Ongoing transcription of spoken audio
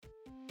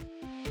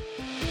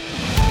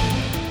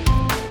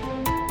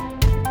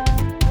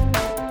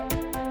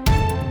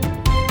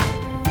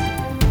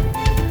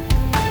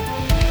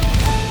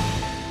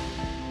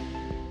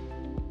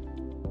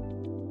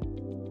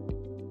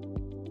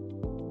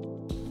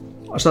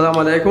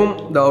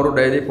Assalamualaikum, Dhauru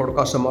Daily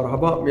Podcast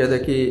marhaba.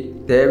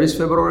 Miyadaki 23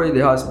 February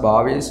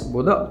 2022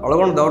 buda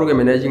Alagon Dhauru ke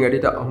managing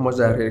editor Ahmad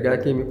Zahir ga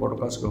ki mi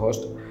podcast ke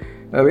host.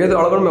 Miyadu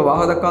Alagon me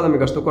waha dakka mi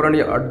gastu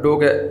korani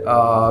addoge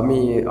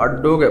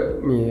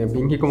mi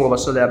bingi ko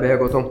masala abe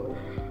gotum.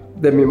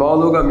 De mi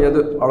maluga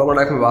miyadu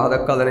Alagon ek me waha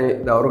dakka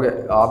dani Dhauru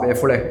ge abe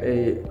fule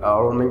e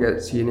Alagon menge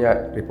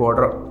senior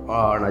reporter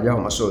Najah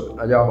Masud.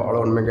 Najah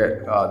Alagon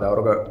menge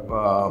Dhauru ge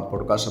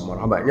podcast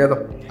marhaba ngado.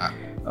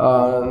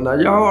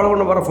 Najah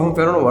Alagon bara phone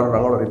ferno bara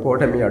rangalo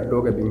report mi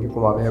addoge bingi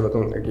ko abe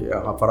gotum eki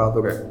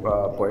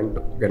aparaduge point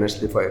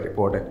genestly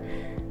report.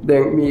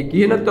 දැන් මේ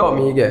කියනතෝ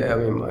මේගේ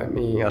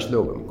මේ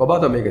අස්ලෝ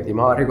කොබාත මේක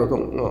තිමාරි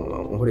ගොතුන්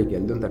හොරි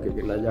ගෙල්දුන් තක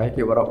කියන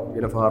ජායකේ වර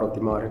වෙන ෆාරෝ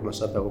තිමාරි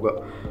මසත උග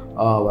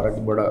වරක්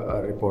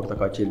බඩ report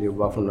තක Chile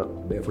වෆුන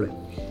බේෆුලේ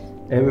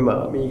එමෙ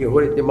මේගේ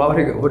හොරි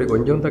තිමාරි හොරි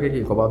ගොන්ජොන් තක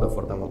කි කොබාත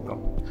ෆර්තම ඔක්කම්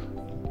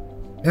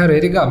යා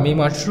රේරිගා මේ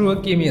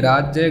මෂ්රූව කි මේ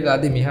රාජ්‍යයේ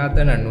ගාදි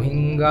මිහතන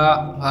නුහිංගා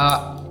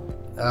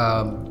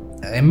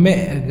එම්මේ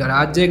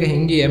රාජ්‍යයේ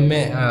හිංගි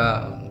එම්මේ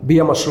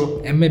biya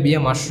mashru emme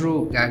biya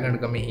mashru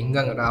gaaganda me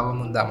hingan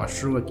raawamunda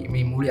mashru ki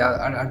me muli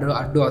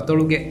addu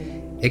atoluge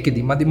eki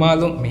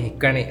dimadimaalum me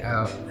hikkani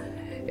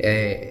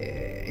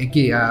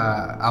eki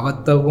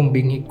avattagum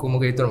bin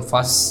hikkumuge itun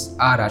fas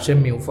rashem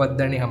me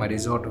ufaddani hama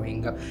resort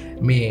hinga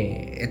me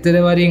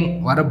eterewarin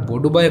wara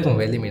bodu bayakum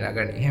veli me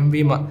nagani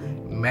hemwima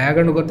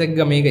මෑගඩු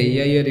කොතෙක්ග මේක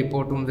ඒ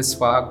රිපෝටුම් වෙස්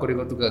පාක්කොරි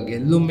කොතුක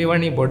ගෙල්ලුම්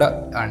මෙවනි බොඩ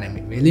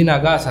අනමි වෙලි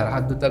නගා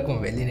සරහද්දුතකුම්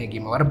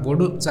වෙලිනැකීම වර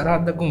බොඩු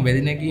සරහද්දකුම්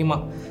වෙලිනැකීම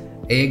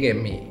ඒගේ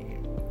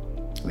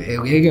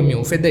මේ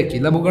උෆෙද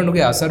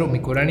කිලබුගඩුගේ අසරු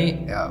මිකුරණි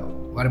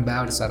වර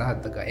බෑවට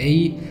සරහත්තක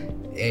එයි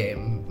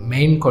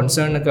මෙයින්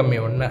කොන්සර්නක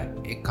මේ ඔන්න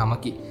එක්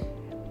කමකි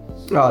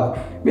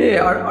මේ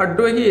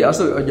අඩ්ඩුවකි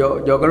අසු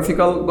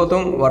ජෝග්‍රෆිකල්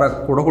ගොතුන් වර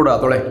කුඩකුඩ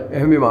අතොලේ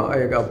එහෙම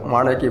ඒක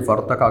මානයකි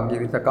ෆර්තක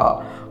ගිරිතක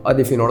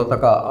අධි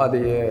ෆිනොලතක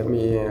අධි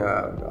මේ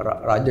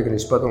රාජ්‍යක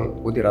නිස්පතුන්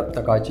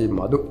උදිරත්තකාචි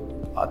මදු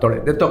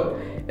අතොලේ දෙතො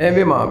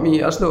එමෙම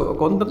මේ අස්ලු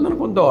කොන්දතන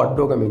කොන්ද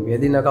අඩ්ඩෝක මේ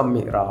වෙදිනකම්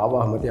මේ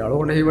රාවහමති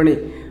අලොහොන හිවණි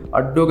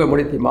අඩ්ඩෝක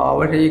මුලි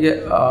තිමාවටීගේ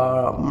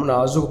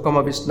නාසුකම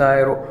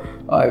විස්නායරු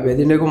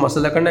වෙදිනෙකු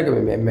මසල කන්නක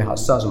මේ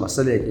හස්සාස්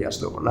මසලයකි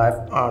අස්ලු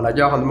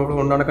නජා හඳමුට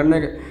හොන්නන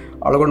කන්නක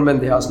අලගොන් මෙන්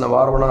දෙහස්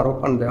නවාරවන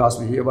රොපන් දෙහස්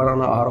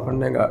විහිවරණ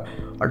ආරකන්නක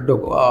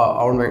අඩ්ඩෝක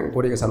අවුන්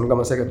පොරික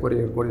සංගමසක පොරි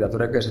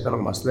දතුරක සිතන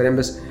මස්වරෙන්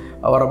බස්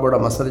අවර බොඩ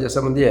මසල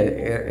ජසමන්දිය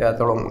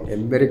එතලොන්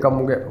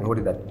එම්බෙරිකම්මුගේ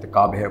හොරි දත්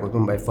කාබේ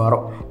ගොතුම් බයි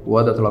ෆාරෝ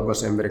වදතලක්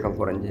ගොස් එම්බෙරිකම්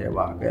කොරන්ජේ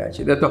වාගය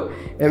චිදතො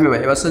එමෙම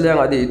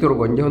එවසලයන් අදී ඉතුරු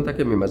ගොන්ජොන්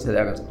තක මේ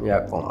මසලයක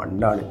මියා කොන්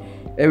අණ්ඩානි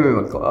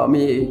එමෙම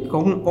මේ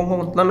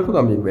කොන් තනකු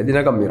ගමි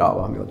වෙදිනකම්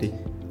මිරාවා මියොති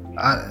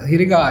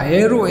හිරිගා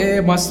හේරු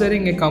ඒ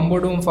මස්වරින් ඒ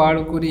කම්බොඩුම්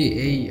ෆාලුකුරි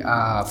ඒ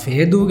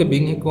ෆේදුගේ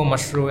බින්හිකෝ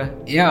මෂ්රූව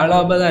එය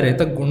අලාබදා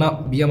රෙත ගුණ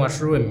බිය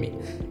මෂ්රූවෙම්මි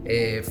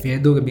ඒ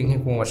ෆේදුගේ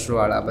බින්හිකෝ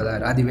මෂ්රූව අලාබදා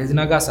අදි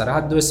වෙදිනගා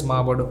සරහද්දුවෙස්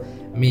මා බොඩු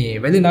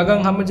මේ වෙලි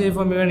නගන් හම්ජේෆ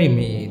මෙවැනි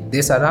මේ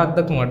දෙ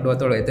සරහද්දකුන් අඩ්ඩුව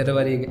අතොල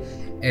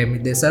එතෙටවරීගේ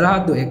මේ දෙ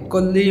සරහද්දු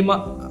එක්කොල්ලීම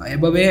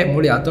එබවේ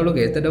මුලි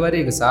අතොලුගේ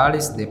එතෙටවරීගේ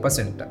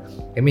 42%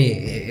 එමි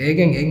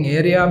ඒගෙන් එන්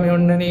ඒරියා මේ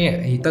ඔන්නනේ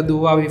හිත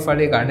දුවා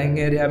විෆලේ ගණන්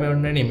ඒරියා මේ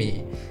ඔන්නනේ මේ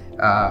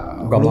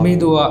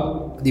ගොමිදුවා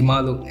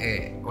දිමාලු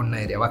ඔන්න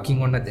ඒරිය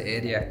වකින් ඔන්න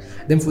ඒරිය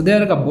දැන්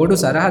ෆුදේරක බොඩු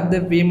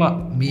සරහද්දවීම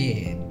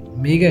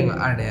මේගෙන්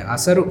අනේ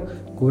අසරු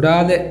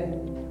කුරාද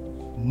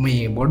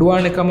මේ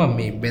බොඩුවානකම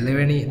මේ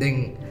බෙලවෙනි දැන්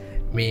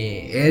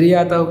මේ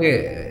ඒරියා තවගේ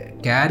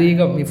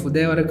කෑරීග මේ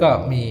ෆුදේවරක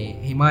මේ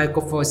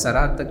හිමායකොෆෝ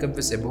සරහද්දක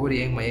වෙස්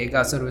බෝරි එන් මේක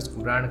අසරු වෙස්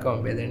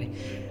කුරානකම බෙදෙනි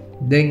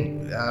දැන්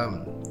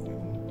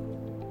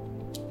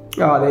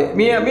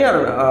මේ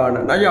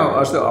නජා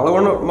අස්ත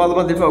අලවන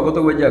මල්ම දිෆා ගොත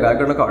වෙජ්ජා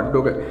ගාගනක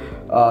අඩ්ඩෝක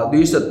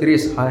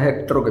 236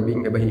 හෙක්ටරක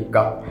බින්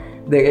එබහිකා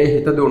දැන් ඒ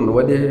හිත දුන්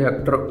වදේ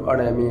හෙක්ටර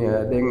අනේ මේ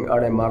දැන්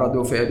අනේ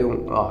මරදු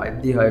ෆේදුන්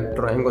 7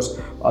 හෙක්ටර එංගොස්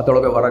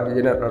අතලක වරක්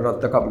දින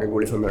රත්තක මේ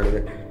ගොලි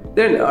ෆෙමෙලේ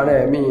දැන්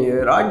අනේ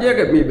මේ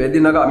රාජ්‍යයක මේ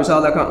වෙදිනක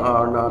අමිසාදක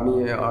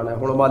මේ අනේ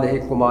හොළමාද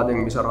හික්කුමා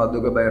දැන්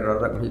මිසරහද්දුක බය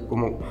රක්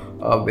හික්කුමු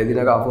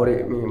වෙදිනක අපෝරි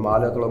මේ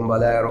මාලතුලම්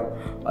බලායරෝ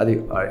අදි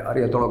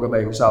අරියතලක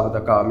බය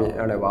හිසාවතක මේ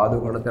අනේ වාදු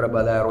කණතර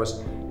බලායරෝස්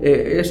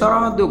ඒ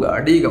සරහද්දුක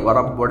අඩීක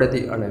වරක්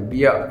බොඩති අනේ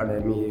බිය අනේ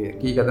මේ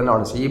කීකදන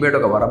අනේ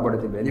සීබේඩක වරක්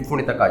බොඩති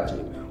වෙලිෆුනි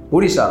තකච්චි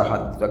පුරි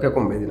සරහද්දක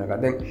කොම් වෙදිනක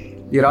දැන්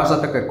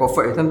ඉරාසතක කොෆ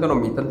එතන්තන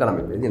මිතන්තන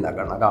මේ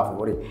වෙදිනක නගා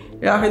ෆෝරි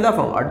එයා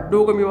හිදාෆන්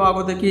අඩ්ඩෝක මේ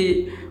වාගොතකි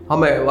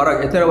හම වර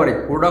එතරවරි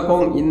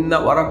කුඩකොන් ඉන්න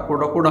වරක්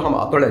කුඩ හම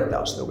අතොලෙත්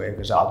අස්තුක ඒක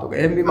සාතුක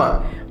එම්බිම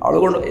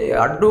අලගොන්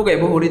අඩ්ඩෝක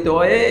එබ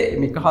හොරිතෝයේ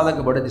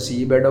මිකහලක බොඩති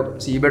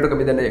සීබේඩක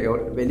මෙදන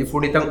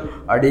වෙලිෆුනිතන්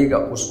අඩීක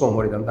උස්කොම්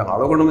හොරිතන් තන්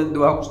අලගොන්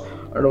මෙද්දුවා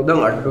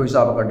නොදන් අඩ්ඩෝ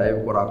හිසාබක ඩයිව්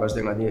කොරාකස්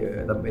දෙන් අදී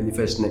ද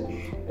බෙලිෆෙස්නේ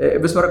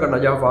එබස්වරක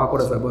නජා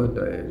ෆාකොර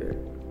සබොත්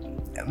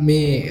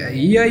මේ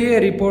ඊයේ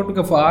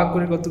රිපෝට්ක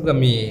ෆාකුරි කොතුක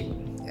මේ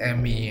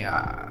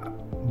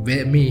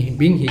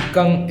බින්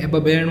හික්කන් එබ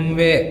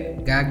බේනුම්වේ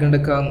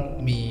ගෑගඩකන්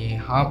මේ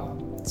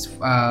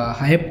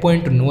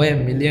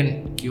 6.9 මිලියන්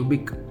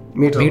කියුබික්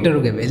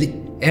මීටරුගේ වෙලි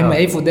එම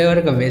ඒ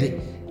ෆුදේවරක වෙලි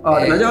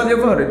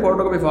නජාදව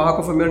රිපෝට්ක මේ ෆාක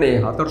ෆෙමනේ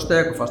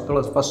හතරස්ටයක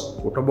ෆස්ටලස් පස්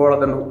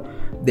උටබෝලදනු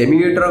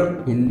දෙමීටරම්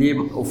හිල්ලීම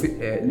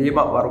ලීම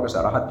වර්ග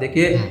සරහත්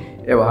දෙකේ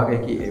ඒ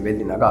වාහකයකි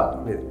වෙදි නගා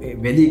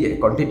වෙලිගේ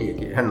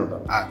කොන්ටිනියකි හැන්නොත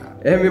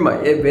එහෙමම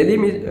ඒ වෙලි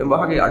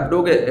වාහගේ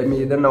අඩ්ඩෝගේ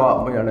මේ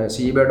දන්නවා යන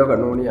සීබඩක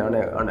නෝනි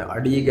අන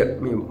අඩීග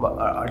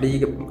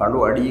අඩීග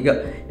කඩු අඩීග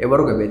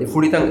එවරුග වෙලි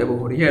ෆුඩිතන් එබ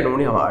හොරිය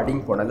නෝනි අඩින්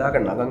කොනදාග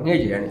නගන් හේ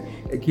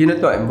කියන්නේ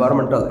කියනතු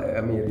එන්වයරන්මන්ටල්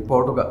මේ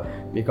රිපෝටුක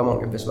මේකම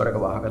එපස්වරක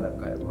වාහක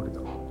දක්කාය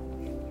හොරිත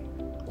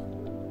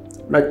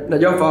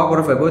najam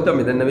faakora febota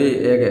midannavi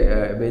ege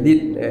vedi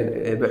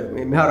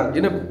mehara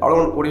gine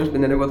alon audience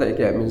bindene gota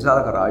eke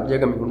misala ka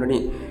rajyaga mikundani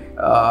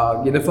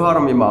gine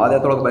fahara mi maada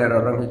tolok bayar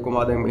ran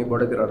hikkuma den mi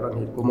bodati ran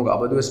hikkuma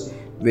abadus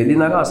veli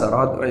naga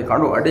sarad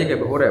kandu adege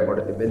hore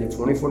bodati veli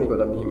funi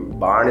goda mi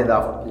baane da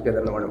ike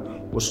danna wanu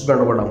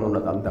usganu goda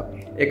munna tanta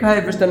ekai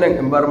western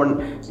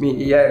environment mi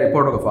iya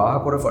report ka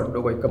faakora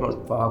faddo ko ikkama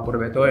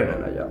faakora veto ena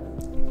naja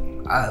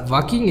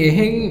වකින්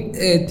එහෙන්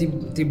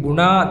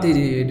තිබුණා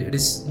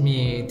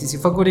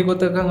තිසිෆකුරි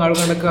ගොතකන්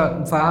අලුගනක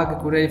පාහක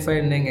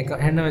කුරේෆයින්නෙන් එක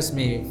හැනවස්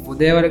මේ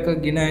පුදේවරක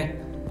ගෙන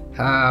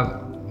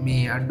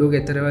මේ අඩ්ඩු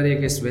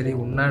ගෙතරවරයකෙස් වෙලි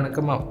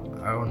උන්නානකම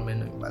අවුන්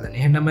මෙන්න බලන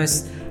එහෙනමස්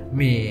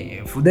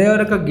මේ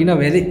පුදේවරක ගෙන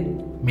වෙලි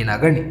මේ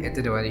නගනි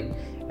එතරවරි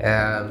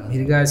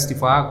හිරිගාස්ටි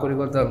පාකුරි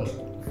ගොත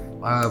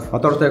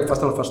අතොරතෙක්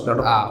ෆස්ටල්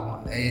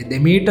ෆස්ටඩ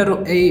දෙමීටරු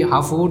ඒ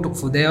හෆූට්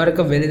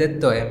පුදේවරක වෙලි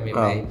දෙත්තෝ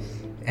එම්මයි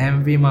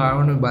ඇම්වි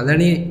මාවනු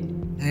බලනී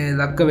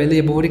ලක්ක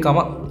වෙලේ බෝරි කම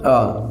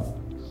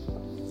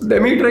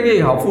දෙමීටරගේ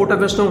හෆෝට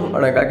බෙස්ටම්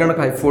අන ගන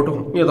කයිෆෝට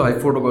යද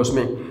හයිෆෝට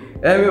ගොස්මේ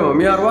ඇම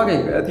මියාරවාගේ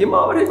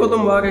ඇතිමාවරේ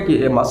කොතුම්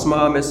වාගේ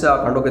මස්මා මෙස්සා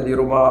කඩුක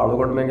දිරුමා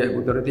අලුගොඩමගේ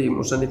ගුතරති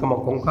මුසනිකම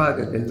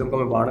කොංකාග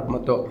දෙල්තුම්කම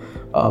බානකමත්තෝ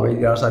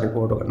වෛද්‍යාසා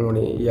රිපෝටක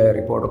නෝනේ ඒ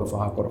රිපෝටක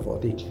පහකොර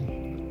ෆෝති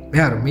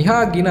මෙහර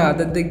මිහා ගින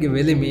අදත්දෙක්ගේ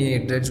වෙලි මේ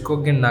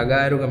ඩ්‍රෙජ්කොක්ගෙන්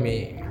නගාරුග මේ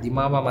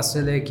දිමාවා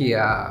මස්සලය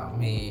කියා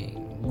මේ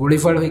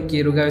ගුලිෆල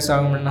හිකරුග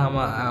සාමන හම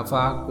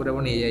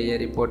පාකුරවන ඒ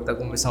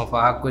රිපෝට්තකුම සම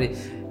පාකුරි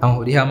හම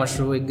හුරිහා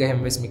මශ්රුව එක්ග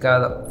හෙම්වෙස් මිකා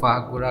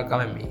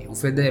පාකුරාකම මේ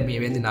උෆෙද මේ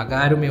වෙලි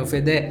නගාරුම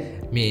උෆෙද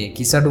මේ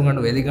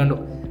කිසඩුගඩු වෙලිගඩු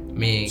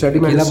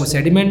මේ ලම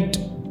සෙඩිමෙන්ට්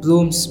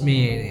ප්ලූම්ස්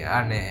මේ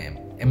අන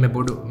එම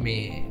බොඩු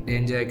මේ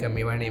ඩේන්ජයක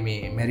මේ වනේ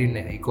මේ මැරින්න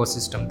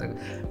ඉකෝසිිස්ටම්තක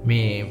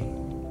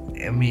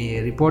මේ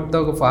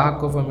රිපෝට්තක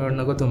පාහක්කෝම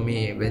ඔන්නකොතු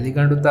මේ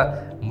වෙලිගඩුත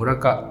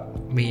මුරක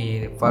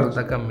මේ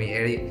පරුතක මේ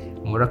එරි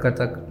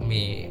මුරකතක්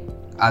මේ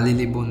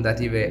අලිලිබුන්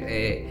දතිවේ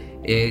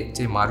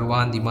ඒ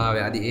මරුවාන් දිමාව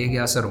අද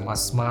ඒගේ අසරු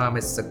මස්මහා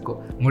මෙස්සක්කො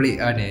මුලි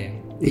අනේ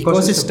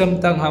ඉකෝසිිස්ටම්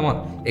තන් හම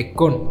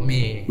එක්කොන්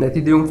මේ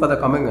නැති දියුම් පද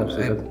කමෙන්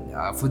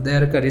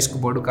ෆුද්දයරක රිස්කු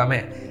බොඩු කම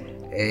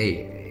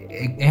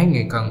එහෙන්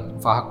එකන්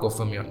පහක්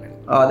කොෆම යොන්න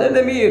ආදැද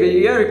මේ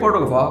රිය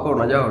රිපෝටක පාකෝ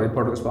නජාව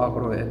රිපෝටක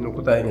පාකරුව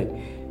නොකුතයින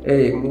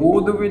ඒ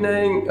මුූදු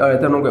විනයෙන්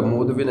එතනුගේ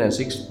මුූදු වින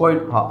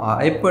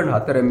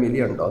 6.4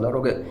 මිලියන්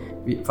ඩොලරුගේ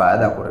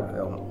ෆෑදා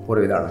පුර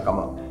විධානකම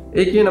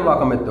ඒ කියනවා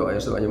කමෙත්තෝ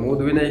එස වජ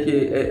මුූදු විනයක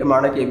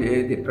මානක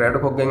ට්‍රේඩ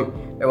කොක්ගෙන්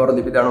එවරු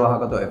දිපිදාන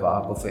වාහකතෝ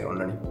එපා කොෆේ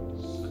ඔන්නනි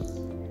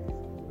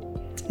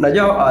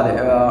නජාව ආද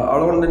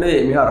අලුවන්දනේ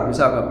මිහාර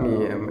මිසාක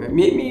මේ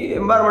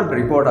එන්වයරන්මන්ට්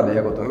රිපෝට්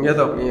අබයකොතෝ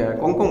යතෝ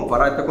කොංකොම්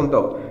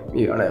පරාත්තකුන්තෝ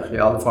මේ අනේ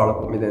ඛයාල්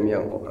ෆාලකෝ මිදෙ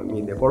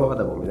මේ දෙකොළ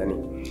හදබෝ මිදනි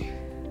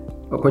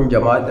කොන්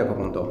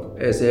ජමාතකකුන්තෝ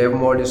ඒ සේව්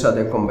මෝඩිස්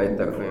අදෙකොම්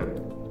බයිත්තක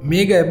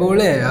මේක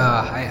එබෝලේ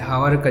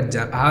හවරක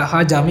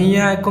හා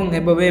ජමීයාකොන්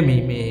එබවේ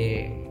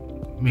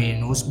මේ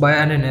නූස්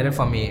බයන නෙර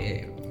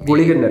ෆමේ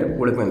ගුලිගෙන් නෙර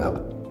ගුලිපෙන්ද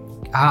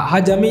හා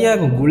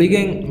ජමීයාක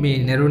ගුලිගෙන් මේ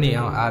නෙරුණි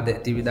ආද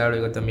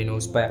තිවිදාලුවගත මේ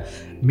නූස් බය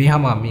මේ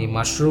හම මේ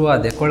මශ්රුවා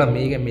දෙකොළ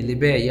මේක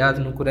මිලිබේ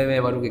යාදනු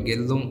කුරවේ වරුගේ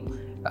ගෙල්දුම්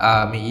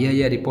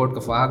මේ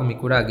රිපෝට් ෆාග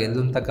මිකුරා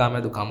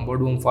ගෙල්දුම්තකාමැදු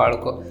කම්බොඩුම්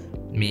ෆාල්කො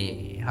මේ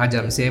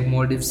හජම් සේබ්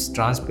මෝඩිස්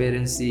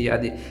ට්‍රන්ස්පේරන්සි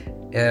අද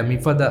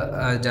මිපද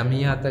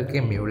ජමීයාතක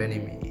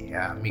මිවුලනි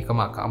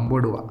මිකම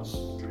කම්බොඩුවා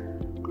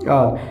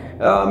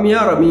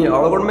මියාර මේ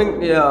අලගොන්මෙන්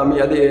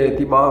මේ අද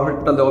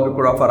තිමාහට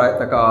ලෝබිකුර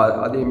ෆරයිතක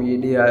අද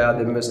මීඩිය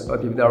අදෙමස්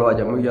තිවිදාලවා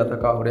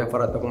ජමුයතක හොරිය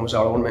ෆරතකුම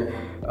සාලගොන්මෙන්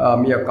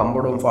මිය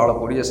කම්බොඩුම් ෆාල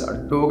කොරියස්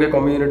අඩ්ඩෝගේ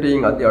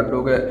කොමියුනිටින් අද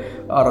අඩ්ඩෝගේ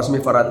රස්මි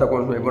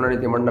ෆරතකුම මෙගොනනි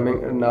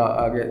තිමණ්ඩමෙන්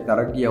නාගේ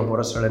තරගිය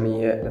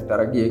හොරසලනීය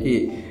තරගියකි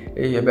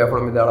ඒ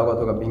බැෆොල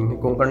මිදාලගතක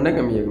බින්හිකුම් කන්නක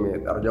මේ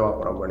තර්ජවා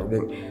කරවන්නේ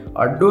දැන්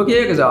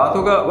අඩ්ඩෝගේ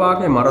ජාතක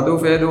වාගේ මරදු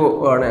ෆේදු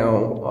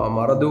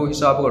මරදු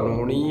හිසාබක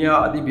නුනිය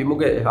අදි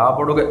බිමුගේ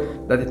හාපොඩුගේ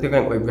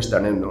දතිතකෙන් කොයි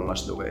වෙස්ටනෙන්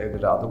නොමස්දුක ඒක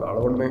ජාතක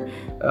අලගොන්මෙන්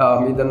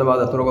මීදන්නවා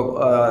දතුරක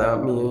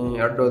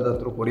මේ අඩ්ඩෝ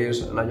දතුරු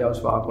කොරියස්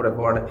නජාවස් වාකුරේ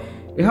පොවන්නේ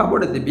එහා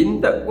පොඩ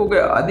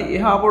බින්දකුගේ අදි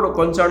එහා පොඩ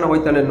කොන්සර්න්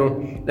හොයිතනෙන් නු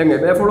දැන්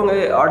ඒ බැෆොලුන්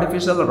ඒ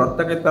ආටිෆිෂල්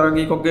රත්තකේ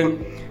තරගී කොගෙන්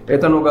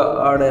එතනුක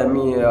ආඩ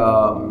මේ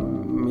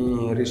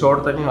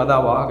රිසෝට් එකකින්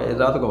අදා වාහක ඒ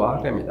ජාතක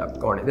වාහකෙ මිදක්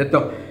කොනේ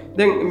දෙතෝ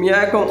දැන්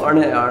මියාකොන්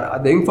අනේ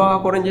අදෙන් ෆා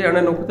කොරන්ජේ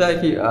අනේ නොකුතයි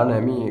කි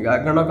අනේ මේ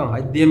ගාගණකන්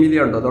 7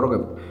 මිලියන් ඩොලරක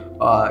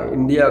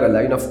ඉන්දියාගේ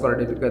ලයින් ඔෆ්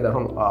ක්‍රෙඩිට් එක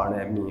දහම්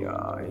ආනේ මේ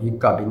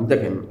හික්කා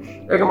බින්දකෙන්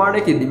ඒක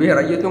මානේ කි දිවේ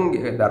රජතුන්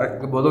දර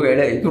බොදු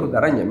ගේල ඉතුරු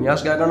දරන්නේ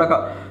මියාස් ගාගණක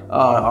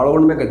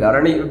අලගොන් මේක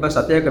දරණි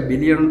සතයක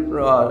බිලියන්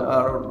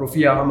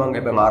රුපියා හමන්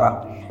එබ මාරා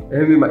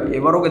එහෙම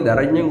ඒවරෝගේ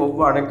දරඤ්ඤෙන්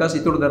ඔව්ව අනක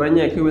සිතුරු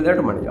දරඤ්ඤ කිව්වේ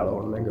දැට මණි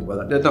අලවන්නගේ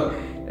බලන්න එතෝ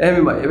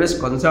එහෙම එවස්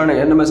කන්සර්න්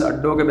එන්නමස්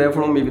අඩ්ඩෝගේ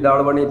බෑෆුණු මි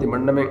විදාලවණී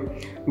තිමන්නමෙන්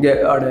ගේ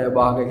අඩ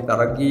භාගයේ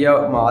තරග්ගිය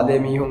මාදේ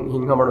මිහුන්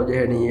හිංගමඩු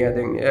ජෙහණී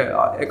දැන්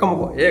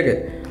එකමකෝ ඒගේ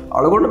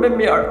අලගොන්න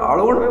මේ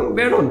අලගොන්න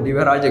බේනොන්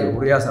දිවරාජගේ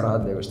උරියා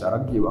සරහද දෙවස්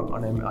තරග්ගියවන්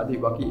අනේ අදි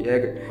බකි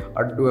ඒගේ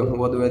අඩ්ඩුවෙන්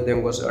හොවදුවේ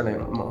දැන් ගොස් අනේ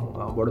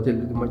බොඩ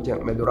තිල්දු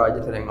මච්ච මෙදු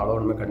රාජතරෙන්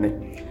අලගොන්න මෙකන්නේ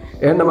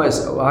එන්නමස්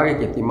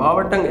වාගේ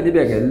තිමාවට්ටන්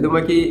එලිබේ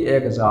ගෙල්දුමකි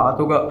ඒක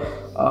සාතුක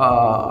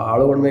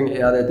අලගොන්නෙන්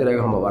එයා දෙතරේ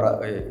ගම වර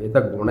එත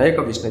ගුණයක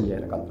විශ්න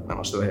ජයන කන්ත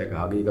නමස්තෝ ඒක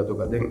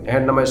හගීගතුක දැන්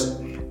එන්නමස්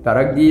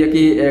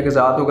තරග්ගියකි ඒක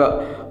සාතුක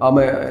අම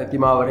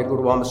තිමාවරේ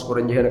කුරුවාම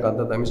ස්කොරෙන් ජයන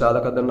කන්ත තමි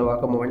සාදක දන්න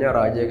වාකම වඤ්ඤා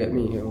රාජ්‍යගේ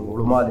මේ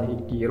උළුමාදේ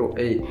කීරෝ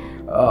ඒ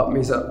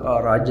මිස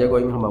රාජ්‍ය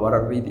ගෝයින් හම වර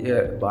රීති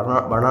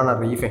බනානා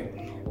රීෆෙන්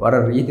වර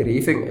රීති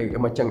රීෆෙන්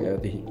මච්චන්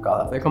ඇති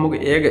කාලා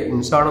ඒකමුගේ ඒක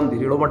ඉන්සානම්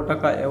දිරිලෝ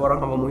මට්ටක ඒ වර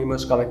හම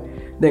මුහිමස් කම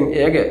දැන්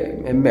ඒක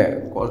එම්මේ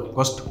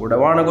කොස්ට්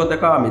උඩවාන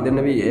ගොතක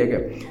මිදෙනවි ඒක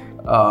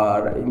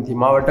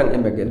ඉන්තිමාවටන්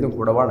එම්ම ගෙල්දුම්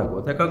කුඩවාන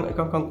ගොතකන්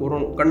එකකන්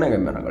කුරුන්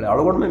කන්නගෙන් මනගල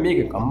අලගොඩම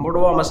මේක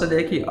කම්බොඩවා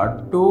මසදේකි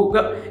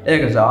අට්ටූග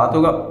ඒක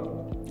සාතුග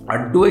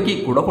අඩ්ඩුවකි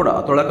කුඩකොඩ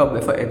අතොලක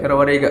වෙ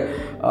එකරවරේක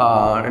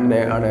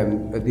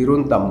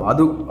දිරුන්තම්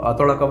අදු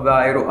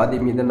අතොලකවයරු අධි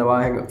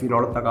මිදනවාහෙන්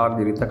ෆිනොලතකා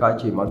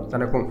දිරිතකාචී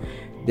මත්තනකුන්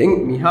දෙන්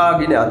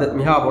මිහාගෙන අද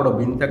මිහා බොඩ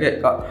බින්තක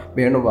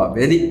බේනුවා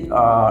වෙදි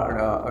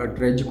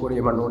ට්‍රේජ්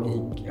කොරියම නොනි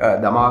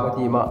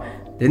දමාගතීම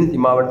දෙන්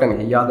තිමාවටන්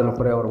යාදන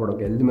කරවරකොට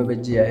ගෙල්දිම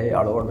වෙච්චි ඇ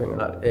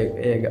අලවරෙන්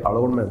ඒ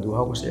අලවුන්ම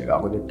දුහකුසේ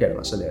අග දෙක්කන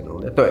මසලේ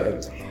නොද තොය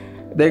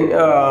දැන්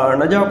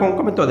නජා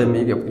කොංකමතෝ දැන්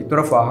මේක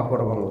ඉතර ෆාහ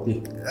කරවමුති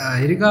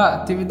හිරිකා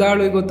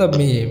තිවිදාලුයි ගොත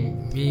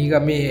මේක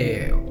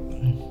මේ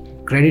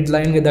ක්‍රෙඩිට්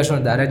ලයින්ගේ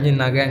දශන දරජින්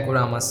නගයන්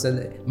කුරා මස්සද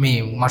මේ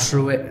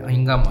මශ්රුවේ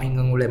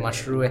හිංගංගුලේ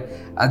මශ්රුවේ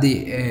අදි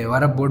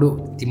වර බොඩු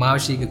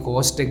තිමාවශීක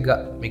කෝස්ට් එක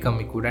මිකම්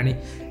මිකුඩනි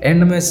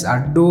එන්නමස්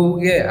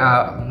අඩ්ඩෝගේ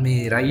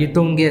මේ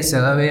රයිතුන්ගේ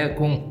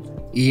සර්වයකුන්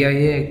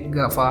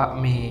ඊයේග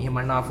මේ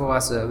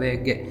හිමන්නාෆවා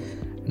සර්වයගේ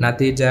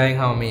නතිජයන්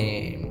හම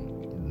මේ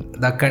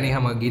දක්කනි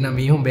හම ගින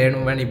මිහුම්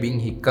බේනු වැනි බින්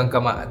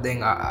හික්කංකම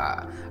දැන්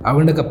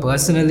අවුන්ඩක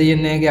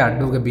පර්සනලියන්නේගේ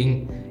අඩ්ඩුක බින්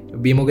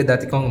බිමුගේ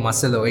දතිකොන්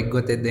මස්සල ඔෙක්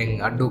ගොතෙ දෙන්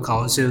අඩ්ඩු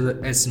කවන්සිල්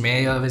එස්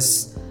මේයවෙස්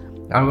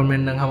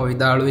අල්ගොන්මෙන්න්න හම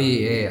විදාලුයි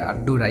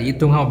අඩ්ඩු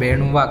රයිතුන් හම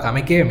බේනුවා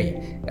කමකේමි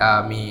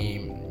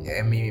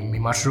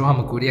මශ්රු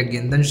හම කුරිය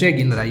ගෙන්දංශය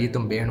ගින්න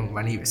රයිතුම් බේනු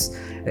වනිවෙස්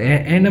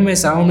එන මේ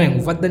සවුනෙන්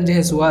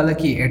උපත්තංජය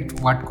සුවාලකි එට්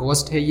වට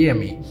කෝස්ට්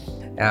හෙයමි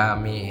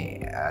මේ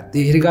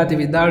තිහිරිගාති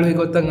විදාලුයි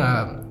ගොත්තන්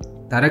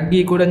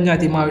තරගී කුරඥා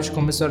තිමාවිශ්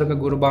කොමසරක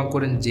ගුරු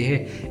බංකුරන් ජෙහෙ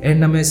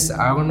එන්නමස්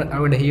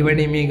අවට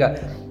හිවනීමේක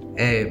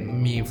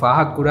මේ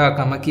ෆාහක් කුරා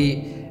කමකි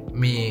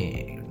මේ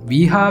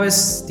වීහාවෙස්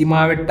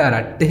තිමාවෙට්ට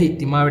රට්ටෙහි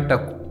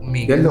තිමාවෙට්ට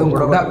මේ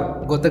ගොඩ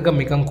ගොතක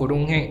මිකං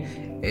කුරුන්හෙන්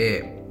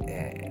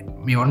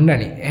මේ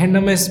ඔන්නනි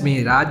එහෙන්නමස් මේ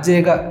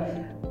රාජ්‍යයක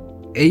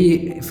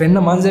එයි ෆෙන්න්න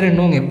මන්සරෙන්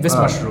නොන් එබ්වෙස්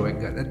මශ්රුව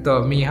එක එත්තෝ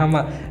මේ හම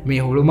මේ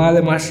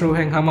හුළුමාල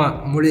මශ්රුහෙන් හම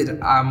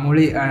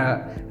මුලි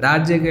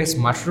රාජ්‍යකස්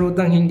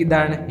මශ්රූතන්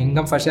හිංගිදාන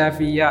හිංගම්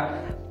ෆශාෆීයා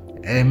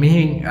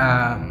මෙහින්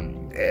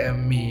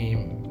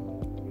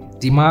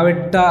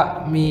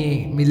තිමාවෙට්ටා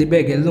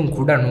මිලිබේ ගෙල්දුම්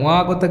කුඩ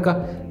නවාගොතක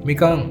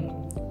මිකං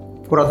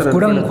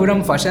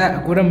කුරම්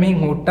ෆශකුරම් මෙහින්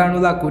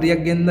හොට්ටානුලා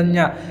කුරියක්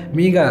ගෙන්දඥා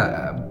මීග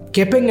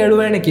කෙපෙන්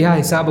එඩුවන කියා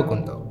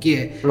හිසාබකුන්තෝ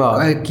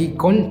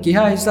කොන්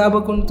කියා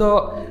හිසාබකුන්තෝ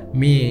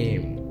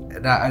මේ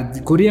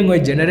කුරියන්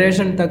ඔයි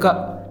ජෙනරේෂන් තක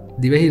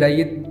දිවෙහි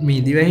රයිත්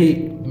මේ දිවෙහි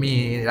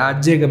මේ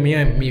රාජ්‍යයක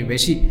මේ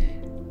වෙශි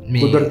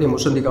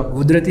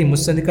බුදුරති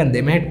මුස්සදිකන්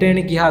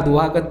දෙමහෙට්ටේන කියා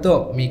දවාගත්තෝ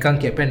මීකන්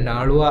කෙපෙන්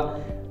නාළුවා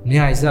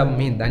නියා හිසාබ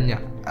මේ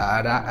දඥා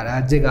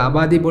රාජ්‍යක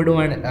ආබාධී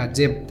බොඩුවන්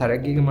රාජ්‍ය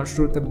තරගීක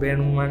මශ්රූත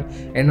බේනුවන්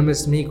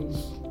එනමස්මී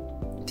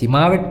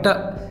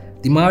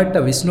තිමාවට්ට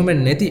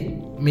විශ්නුමෙන් නැති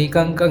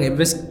මේකංකන්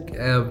එවස්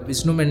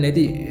විශ්නුමෙන්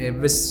නැති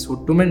එවස්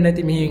හුට්ටුමෙන්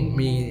නැති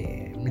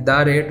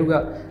මිදාරේටුක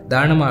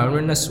දානම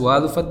අනුවෙන්න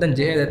ස්වාදුෆත්තන්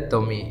ජෙහ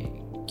දැත්තෝ මේ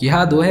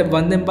කියා දෝහෙ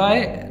වන්දෙන්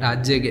බාය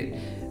රාජ්‍යගේ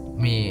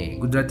මේ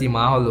ගුද්‍රති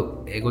මාහොලු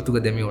ඒගොතුක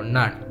දෙමි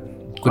ඔන්නාට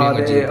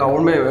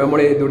අවුන්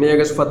මොලි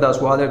දුනියගෙස් පද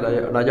ස්වාද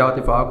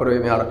නජාති පාකරේ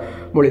මෙහර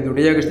මොලි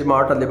දුනියගෙස්ති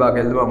මාට දෙබා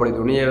ගෙල්වා මොලි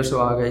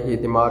දුනියස්වාගේ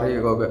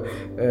තිමාරයගෝග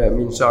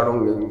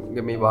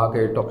මින්සාඩුන්ගේ මේ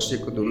වාගේ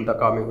ටොක්සික්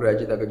දුන්තකාමි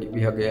රජිතක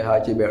විහගේ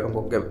හාචි බේඩු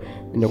කොක්ක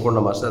ඉන්නකොන්න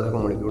මස්සදක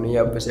මොලි දුනිය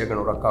පෙසේක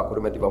නොරක්කා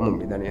කුරුමැති වම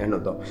මිදන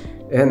එන්නතෝ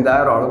එහෙන්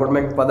දාර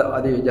අලගොඩ්මෙක් පද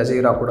අධි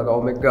ජසීරාකුට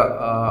කවමෙක්ක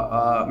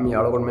මේ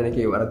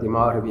අලගොඩ්මෙනකේ වර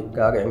තිමාර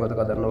වික්කාගේ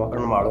එංගොතක දන්නවා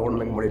කරන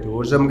අලගොඩ්මෙක් මොලි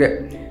ටූරිසම්ගේ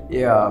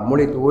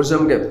මොලි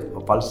ටූරිසම්ගේ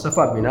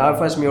ෆල්සෆා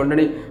බිනාෆස් මේ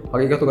ඔන්නනි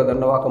හගේගතුක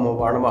දන්නවාකම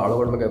වානම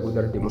අලගොඩමගේ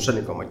බුදරති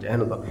මුස්සනිකම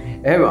ජයනත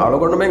ඒ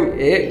අලගොඩමෙන්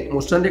ඒ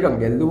මුස්සන්ටිකන්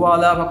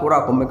ගෙල්දුවාලාක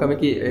කුරා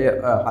කොම්මකමකි ඒ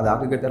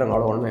හදාගක තර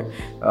අලගොඩම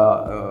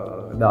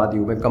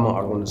දාදීවමෙක්කම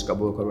අලගොඩස්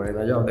කබෝ කරන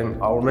නජාවතෙන්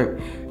අවුමෙන්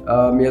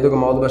මියදුක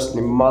මවදබස්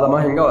නිම්මාදම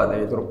හිංගවද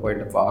තුර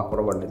පොයින්ට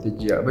පාකරවන්න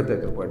තිජිය බත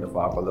තුර පොයින්ට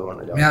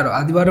පාකොල්දවන්න යාර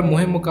අධිවර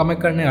මුහෙම කම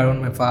කරන්නේ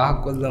අලුන්ම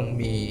පාහකොල්දම්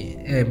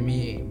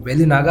මේ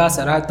වෙලි නගා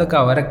සරහත්තක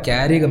වර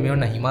කෑරීක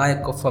මෙවන්න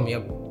හිමායක් කොෆ්ම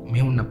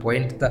මෙහුන්න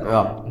පොයින්ට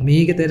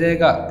මේක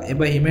තෙරේක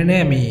එබ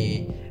හිමනේ මේ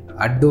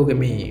අඩ්ඩෝග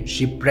මේ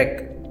ශිප්රෙක්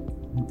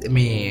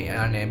මේ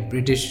අනේ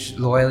බ්‍රිටිෂ්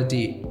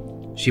ලොයල්ටි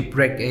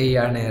ශිප්රෙක් ඒ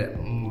අනේ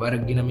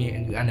වර්ගින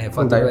මේ අනේ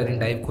ෆතවරින්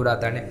ඩයිව් කුරා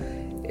තනේ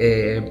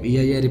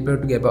ඒ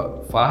රිපෝට් ගේ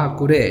ෆාහ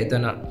කුරේ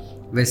එතන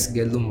වෙස්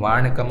ගෙල්ලුම්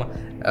වානකම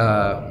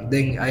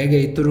දෙන්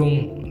අයගේ ඉතුරුම්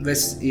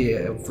වෙස්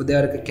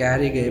ෆුදර්ක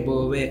කෑරිගේ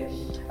එබෝවේ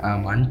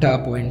මන්ටා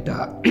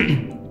පොයින්ටා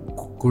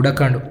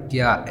කුඩකණු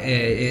කියා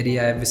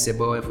ඒරියා වෙස්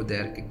එබෝවේ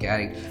ෆුදර්ක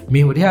කෑරි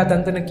මේ හුරියා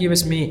තන්තන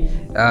කිවස් මේ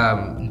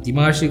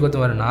දිමාශී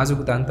කොතවර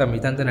නාසුක තන්ත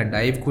මිතන්තන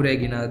ඩයිව් කුරේ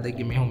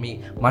ගිනාදකි මෙහු මේ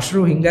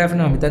මෂරූ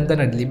හිංගාෆනා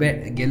මිතන්තන ලිබේ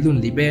ගෙල්ලුන්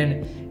ලිබේන්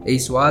ඒ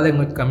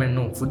ස්වාලෙන් උත්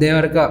කමෙන්නු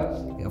ෆුදර්ක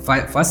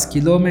 5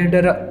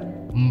 කිලෝමීටර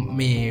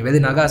මේ වෙද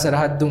නගා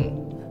සරහද්දුම්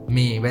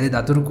මේ වැද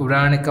දතුරු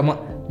කුරාණකම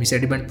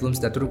මිසඩිබන්ට පුම්ස්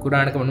දතුරු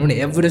කුරාණකම නුනේ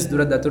එවරස්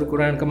දුර දතුරු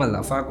කුරාණකම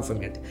ලෆා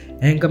කුෆමෙති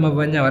එහෙන්කම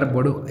වඤ්ඤා වර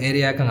බොඩු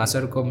ඒරියාකන්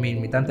අසර කො මේ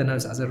මිතන්තන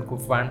අසර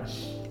කුෆාන්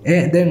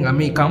දැන්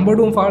අපි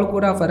කම්බඩුම් ෆාල්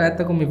කුරා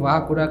ෆරාත්තකම මේ වා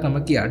කුරා කම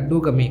කි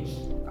අඩ්ඩුක මේ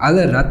අල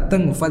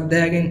රත්තන්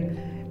උෆද්දාගෙන්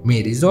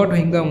මේ රිසෝට්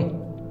හින්ගම්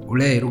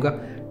උලේ ඉරුග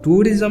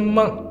ටූරිසම්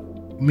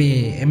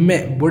මේ එම්මෙ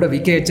බොඩ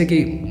විකේච්චකි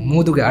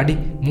මූදුගේ අඩි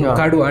මූ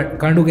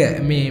කඩුගේ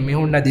මේ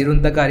මෙහුන්න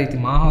දිරුන්දකාරීති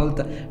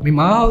මාහවල්ත මේ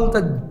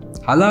මාහවල්ත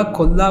හලා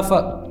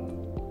කොල්ලාෆා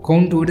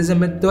කෝන්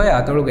ටූරිසම් එත්තොය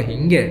අතලුග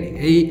හිංගේනි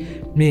එයි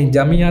මේ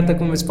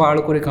ජමියාතකම වෙස්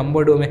පාලුකුරේ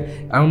කම්බඩුව මේ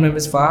අනුන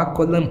වෙස් ෆාක්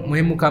කොල්ලම්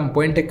මුහිමුකම්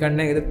පොයින්ට් එක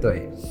ගන්න එකදත්තොය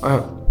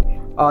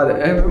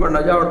එහෙම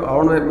නජාව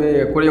අවුන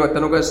මේ කුලිය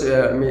වතනුගස්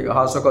මේ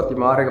හාසකති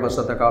මාර්ග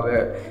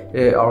මසතකාවේ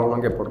ඒ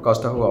අවුනගේ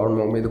පොඩ්කාස්ට් එක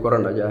අවුන උමීද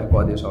කරන නජා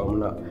පාදී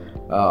සවුන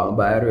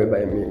බායරේ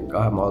බයි මේ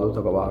කහ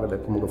මාදුතක වාග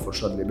දක්මුග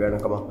ෆුර්සත්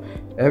ලිබේනකම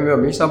එහෙම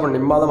මිසප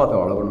නිම්මාද මත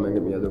අවුන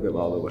මගේ මියදුගේ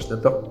මාදු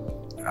ගොස්තත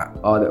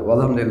ආද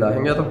වල්හම්දුලිල්ලාහ්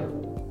හින්ගයතෝ